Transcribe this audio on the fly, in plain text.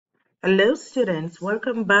Hello students,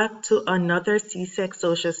 welcome back to another CSEC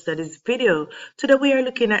Social Studies video. Today we are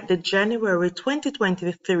looking at the January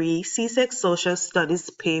 2023 CSEC Social Studies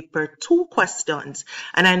paper 2 questions.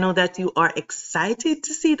 And I know that you are excited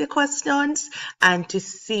to see the questions and to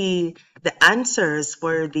see the answers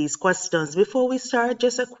for these questions. Before we start,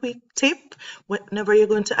 just a quick tip. Whenever you're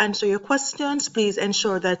going to answer your questions, please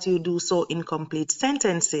ensure that you do so in complete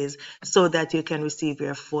sentences so that you can receive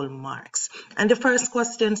your full marks. And the first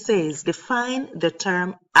question says, define the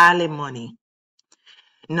term alimony.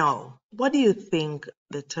 Now, what do you think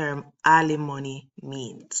the term alimony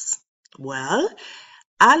means? Well,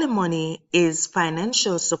 alimony is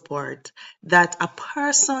financial support that a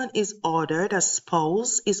person is ordered, a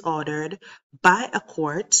spouse is ordered by a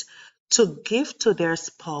court to give to their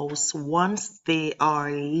spouse once they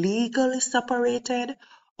are legally separated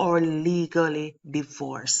or legally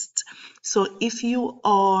divorced. So if you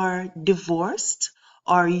are divorced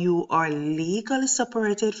or you are legally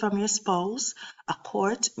separated from your spouse, a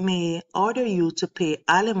court may order you to pay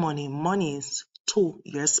alimony monies to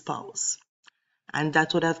your spouse. And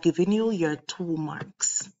that would have given you your 2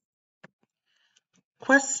 marks.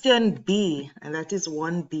 Question B, and that is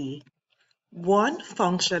 1B. One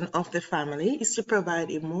function of the family is to provide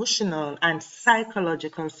emotional and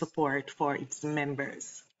psychological support for its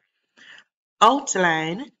members.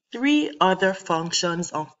 Outline 3 other functions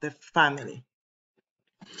of the family.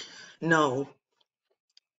 Now,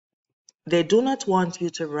 they do not want you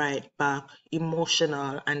to write back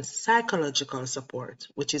emotional and psychological support,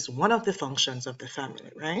 which is one of the functions of the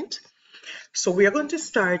family, right? So we are going to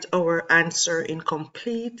start our answer in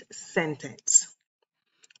complete sentence.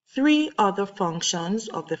 3 other functions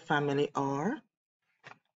of the family are: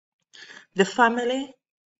 the family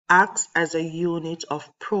acts as a unit of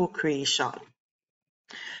procreation.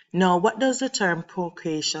 Now, what does the term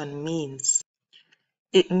procreation means?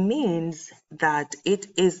 It means that it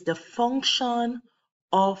is the function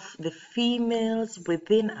of the females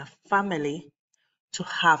within a family to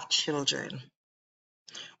have children.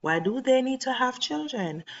 Why do they need to have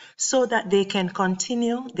children? So that they can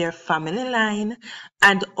continue their family line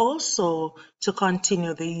and also to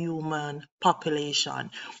continue the human population.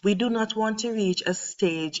 We do not want to reach a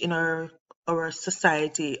stage in our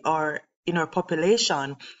society or in our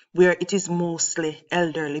population where it is mostly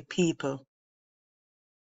elderly people,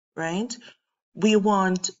 right? We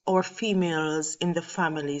want our females in the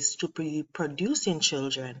families to be producing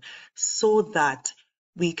children so that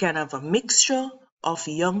we can have a mixture of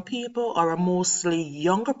young people or a mostly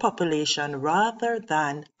younger population rather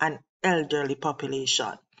than an elderly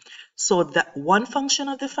population. So that one function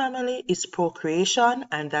of the family is procreation,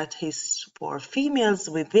 and that is for females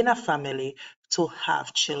within a family to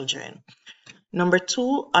have children. Number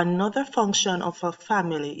 2, another function of a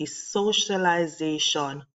family is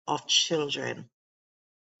socialization of children.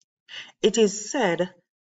 It is said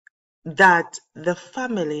that the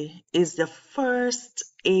family is the first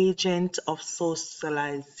agent of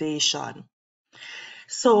socialization.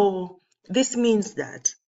 So this means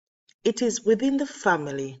that it is within the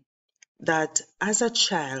family that as a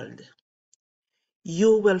child,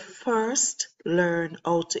 you will first learn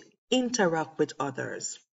how to interact with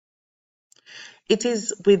others. It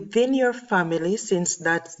is within your family, since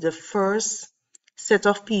that's the first set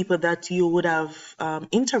of people that you would have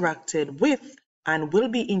interacted with and will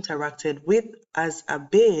be interacted with as a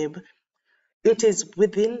babe. It is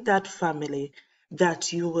within that family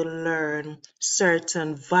that you will learn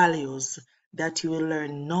certain values, that you will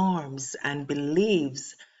learn norms and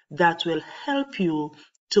beliefs that will help you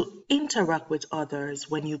to interact with others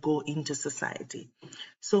when you go into society.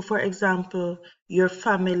 So for example, your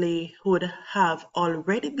family would have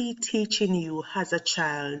already been teaching you as a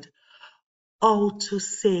child how to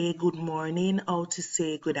say good morning, how to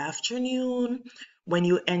say good afternoon when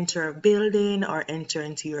you enter a building or enter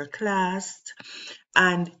into your class.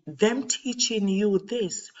 And them teaching you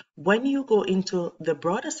this, when you go into the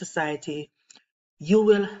broader society, you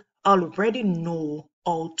will already know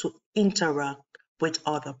how to interact with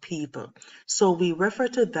other people. So we refer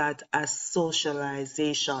to that as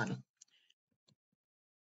socialization.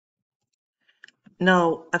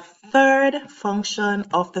 Now, a third function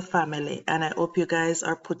of the family, and I hope you guys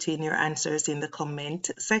are putting your answers in the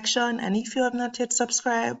comment section. And if you have not yet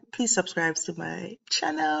subscribed, please subscribe to my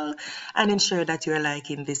channel and ensure that you're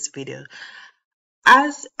liking this video.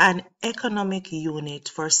 As an economic unit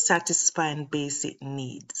for satisfying basic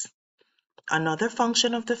needs. Another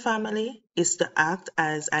function of the family is to act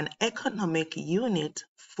as an economic unit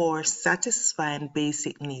for satisfying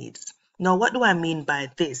basic needs. Now, what do I mean by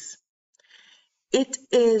this? It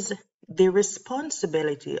is the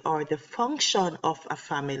responsibility or the function of a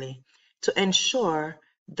family to ensure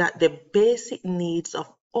that the basic needs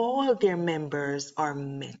of all their members are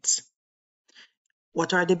met.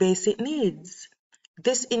 What are the basic needs?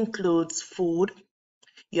 This includes food.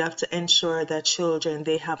 You have to ensure that children,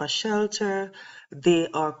 they have a shelter, they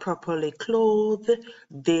are properly clothed,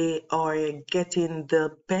 they are getting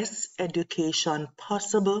the best education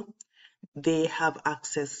possible, they have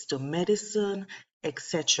access to medicine,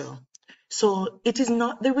 etc. So it is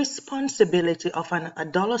not the responsibility of an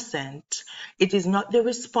adolescent, it is not the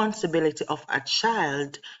responsibility of a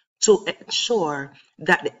child to ensure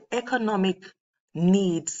that their economic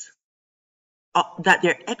needs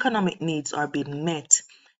are being met.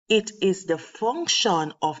 It is the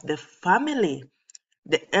function of the family,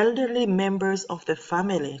 the elderly members of the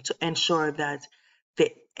family, to ensure that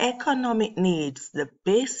the economic needs, the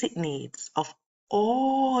basic needs of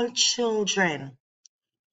all children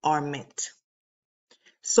are met.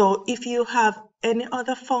 So if you have any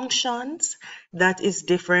other functions that is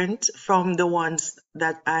different from the ones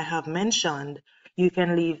that I have mentioned, you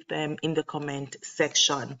can leave them in the comment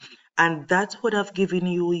section. And that would have given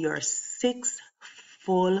you your 6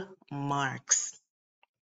 full marks.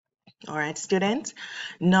 All right, students.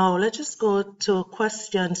 Now let's just go to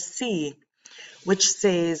question C, which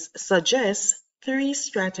says, suggest 3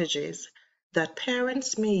 strategies that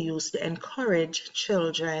parents may use to encourage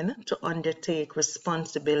children to undertake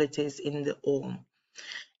responsibilities in the home.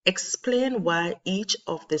 Explain why each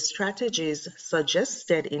of the strategies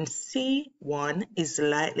suggested in C1 is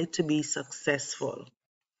likely to be successful.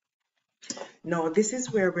 Now, this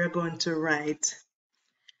is where we're going to write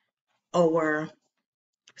our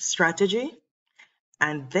strategy,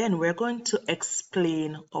 and then we're going to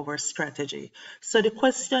explain our strategy. So the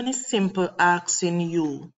question is simple, asking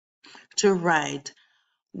you to write,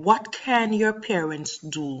 what can your parents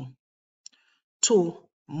do to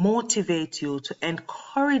motivate you, to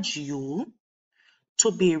encourage you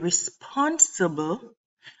to be responsible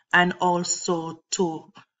and also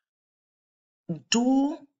to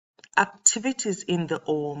do activities in the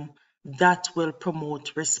home that will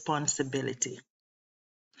promote responsibility.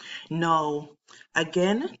 Now,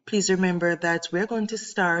 again, please remember that we're going to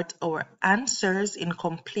start our answers in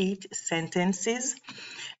complete sentences.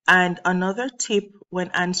 And another tip when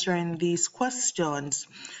answering these questions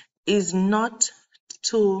is not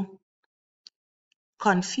to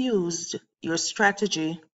confuse your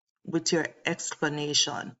strategy with your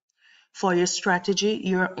explanation. For your strategy,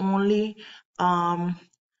 you're only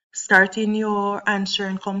starting your answer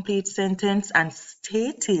in complete sentence and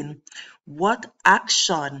stating what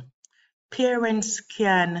action parents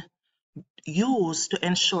can use to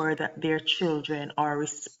ensure that their children are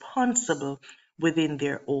responsible within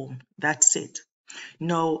their home. That's it.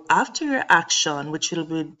 Now, after your action, which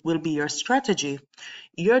will be your strategy,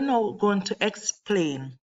 you're now going to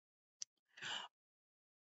explain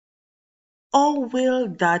how will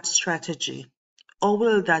that strategy, how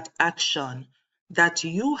will that action that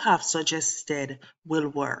you have suggested will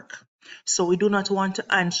work. So we do not want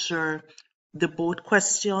to answer both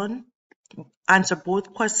questions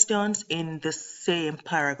in the same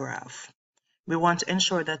paragraph. We want to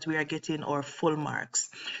ensure that we are getting our full marks.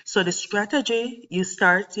 So the strategy, you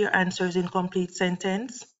start your answers in complete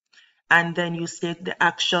sentence, and then you state the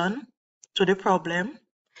action to the problem.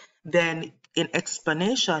 Then in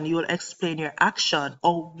explanation, you will explain your action,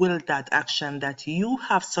 or will that action that you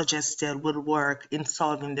have suggested will work in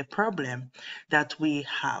solving the problem that we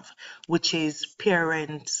have, which is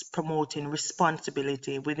parents promoting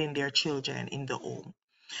responsibility within their children in the home.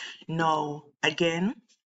 Now, again,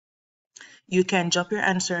 you can drop your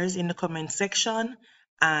answers in the comment section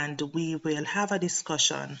and we will have a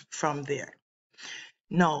discussion from there.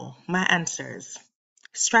 Now, my answers.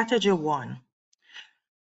 Strategy 1.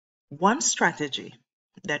 One strategy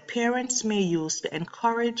that parents may use to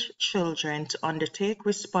encourage children to undertake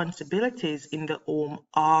responsibilities in the home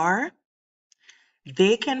are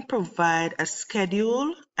they can provide a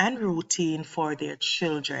schedule and routine for their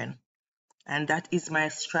children. And that is my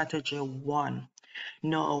strategy 1.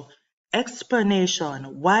 Now,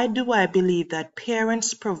 explanation. Why do I believe that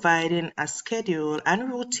parents providing a schedule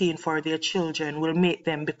and routine for their children will make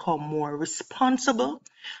them become more responsible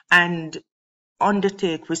and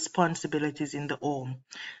undertake responsibilities in the home?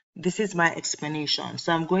 This is my explanation.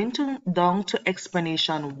 So I'm going down to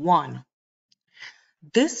explanation 1.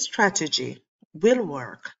 This strategy will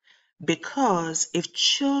work because if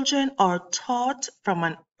children are taught from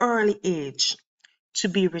an early age to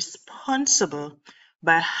be responsible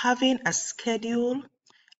by having a schedule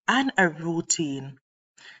and a routine,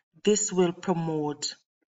 this will promote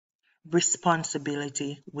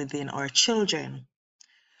responsibility within our children.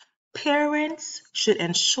 Parents should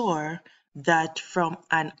ensure that from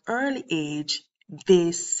an early age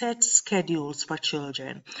they set schedules for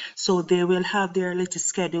children. So they will have their little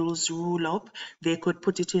schedules rule up. They could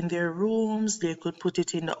put it in their rooms, they could put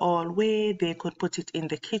it in the hallway, they could put it in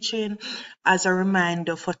the kitchen as a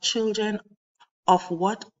reminder for children of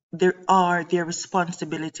what there are their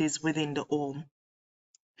responsibilities within the home.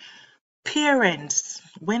 Parents,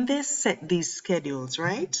 when they set these schedules,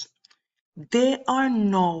 right? They are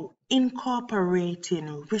now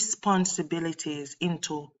incorporating responsibilities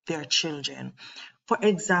into their children. For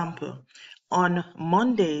example, on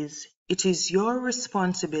Mondays, it is your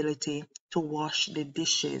responsibility to wash the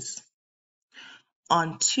dishes.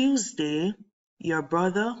 On Tuesday, your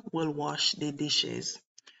brother will wash the dishes.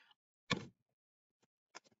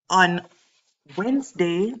 On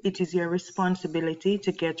Wednesday, it is your responsibility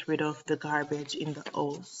to get rid of the garbage in the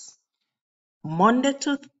house. Monday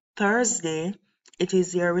to Thursday, it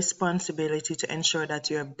is your responsibility to ensure that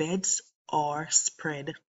your beds are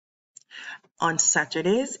spread. On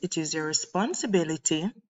Saturdays, it is your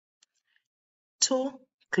responsibility to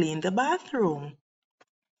clean the bathroom,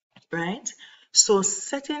 right? So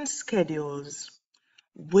setting schedules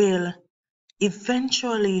will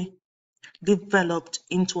eventually developed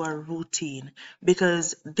into a routine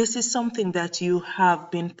because this is something that you have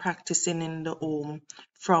been practicing in the home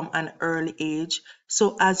from an early age.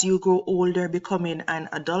 So as you grow older, becoming an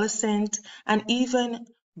adolescent and even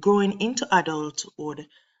growing into adulthood,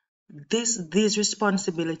 these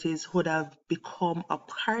responsibilities would have become a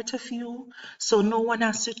part of you. So no one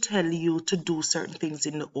has to tell you to do certain things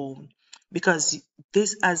in the home because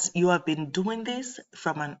this as you have been doing this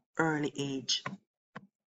from an early age.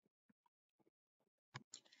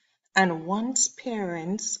 And once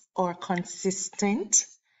parents are consistent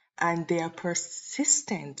and they are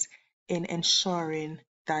persistent in ensuring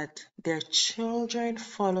that their children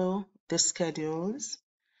follow the schedules,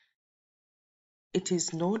 it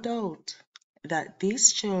is no doubt that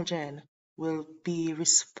these children will be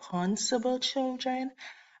responsible children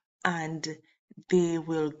and they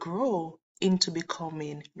will grow into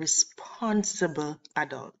becoming responsible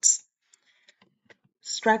adults.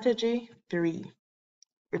 Strategy 3.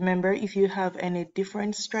 Remember, if you have any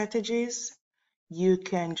different strategies, you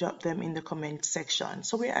can drop them in the comment section.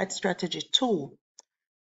 So we're at strategy 2.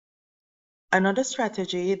 Another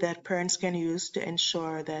strategy that parents can use to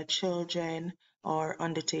ensure that children are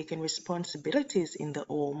undertaking responsibilities in the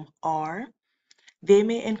home are they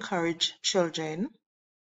may encourage children,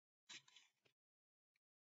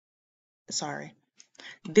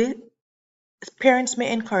 the parents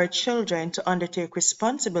may encourage children to undertake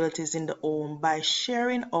responsibilities in the home by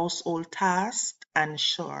sharing household tasks and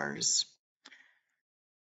chores.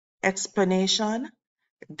 Explanation: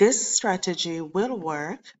 this strategy will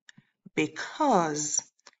work because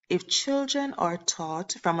if children are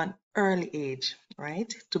taught from an early age,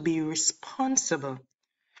 right, to be responsible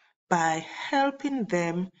by helping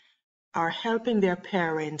them or helping their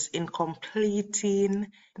parents in completing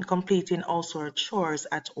household chores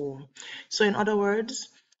at home. So in other words,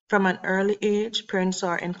 from an early age, parents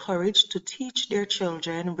are encouraged to teach their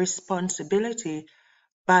children responsibility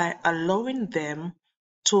by allowing them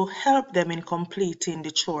to help them in completing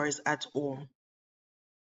the chores at home.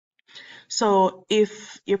 So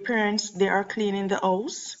if your parents they are cleaning the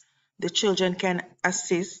house, the children can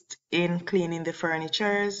assist in cleaning the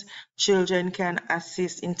furnitures, children can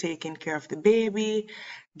assist in taking care of the baby,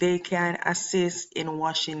 they can assist in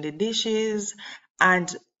washing the dishes,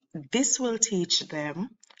 and this will teach them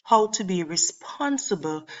how to be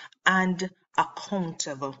responsible and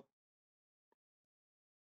accountable.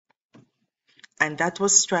 And that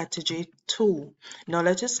was strategy 2. Now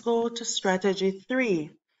let us go to strategy 3.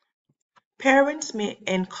 Parents may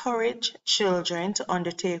encourage children to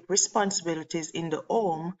undertake responsibilities in the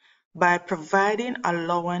home by providing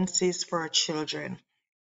allowances for children.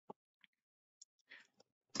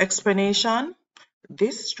 Explanation: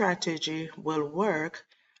 this strategy will work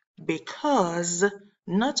because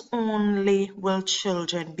not only will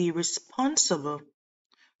children be responsible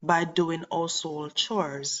by doing household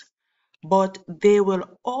chores, but they will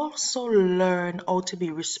also learn how to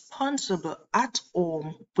be responsible at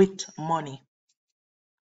home with money.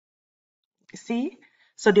 See?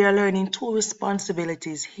 So they are learning 2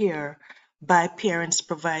 responsibilities here by parents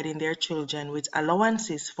providing their children with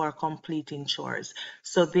allowances for completing chores.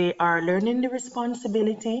 So they are learning the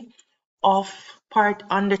responsibility of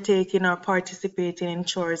undertaking or participating in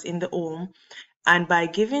chores in the home, and by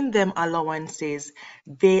giving them allowances,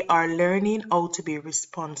 they are learning how to be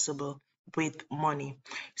responsible with money.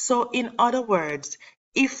 So in other words,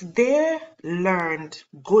 if they learned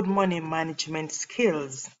good money management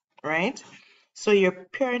skills, right? So your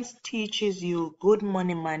parents teaches you good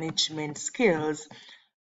money management skills,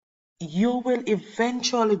 you will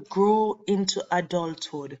eventually grow into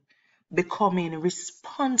adulthood, becoming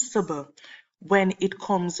responsible when it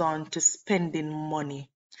comes on to spending money.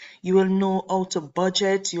 You will know how to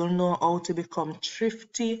budget, you'll know how to become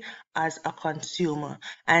thrifty as a consumer.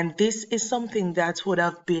 And this is something that would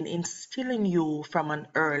have been instilling you from an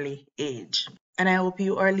early age. And I hope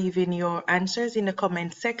you are leaving your answers in the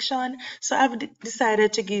comment section. So I've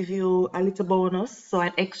decided to give you a little bonus, so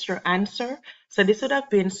an extra answer. So this would have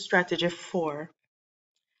been strategy 4.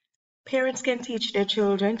 Parents can teach their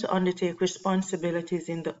children to undertake responsibilities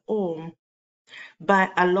in the home by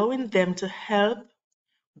allowing them to help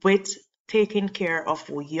with taking care of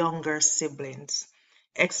younger siblings.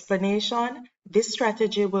 Explanation: this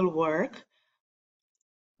strategy will work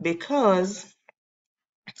because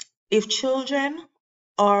if children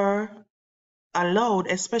are allowed,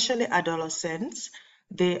 especially adolescents,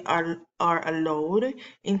 they are allowed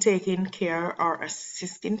in taking care or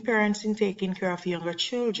assisting parents in taking care of younger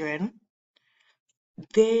children.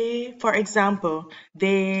 They, for example,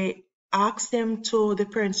 the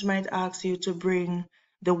parents might ask you to bring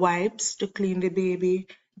the wipes to clean the baby.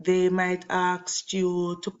 They might ask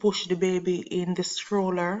you to push the baby in the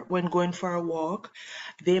stroller when going for a walk.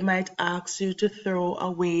 They might ask you to throw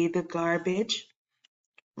away the garbage,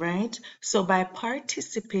 right? So by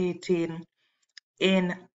participating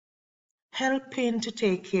in helping to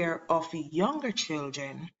take care of younger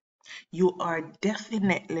children, you are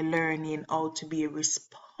definitely learning how to be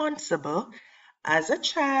responsible as a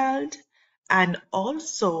child and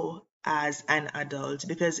also as an adult,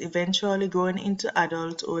 because eventually growing into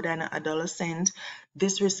adulthood and adolescent,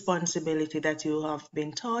 this responsibility that you have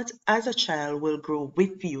been taught as a child will grow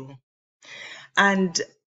with you. And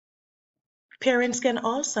parents can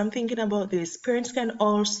also, I'm thinking about this, parents can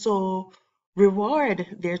also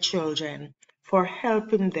reward their children for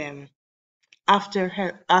helping them after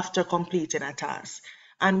completing a task.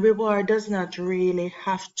 And reward does not really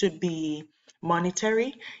have to be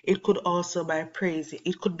monetary. It could also by praising,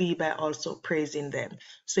 it could be by also praising them.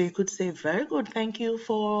 So you could say, very good, thank you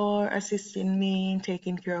for assisting me in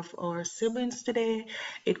taking care of our siblings today.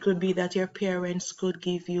 It could be that your parents could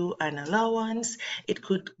give you an allowance. It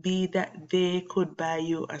could be that they could buy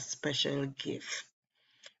you a special gift,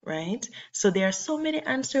 right? So there are so many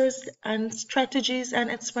answers and strategies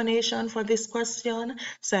and explanation for this question.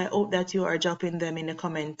 So I hope that you are dropping them in the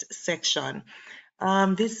comment section.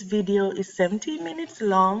 This video is 17 minutes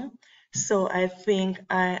long, so I think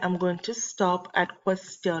I am going to stop at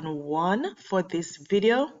question 1 for this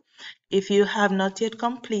video. If you have not yet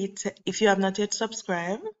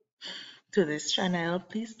subscribed to this channel,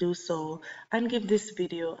 please do so and give this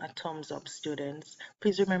video a thumbs up, students.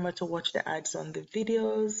 Please remember to watch the ads on the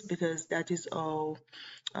videos because that is how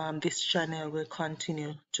this channel will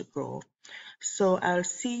continue to grow. So I'll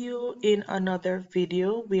see you in another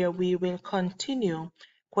video where we will continue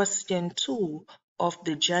question 2 of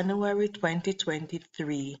the January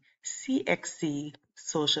 2023 CXC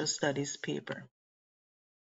Social Studies paper.